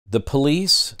The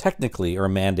police technically are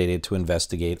mandated to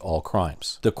investigate all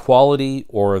crimes. The quality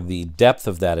or the depth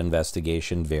of that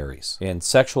investigation varies. In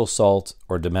sexual assault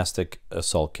or domestic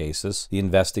assault cases, the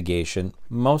investigation,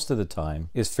 most of the time,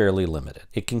 is fairly limited.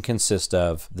 It can consist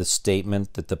of the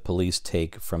statement that the police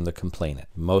take from the complainant.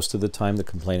 Most of the time, the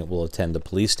complainant will attend the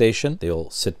police station. They'll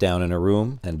sit down in a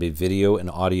room and be video and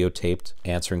audio taped,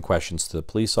 answering questions to the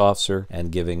police officer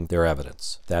and giving their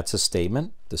evidence. That's a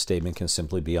statement. The statement can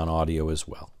simply be on audio as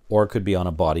well. Or it could be on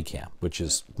a body cam, which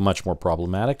is much more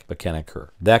problematic, but can occur.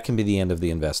 That can be the end of the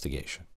investigation.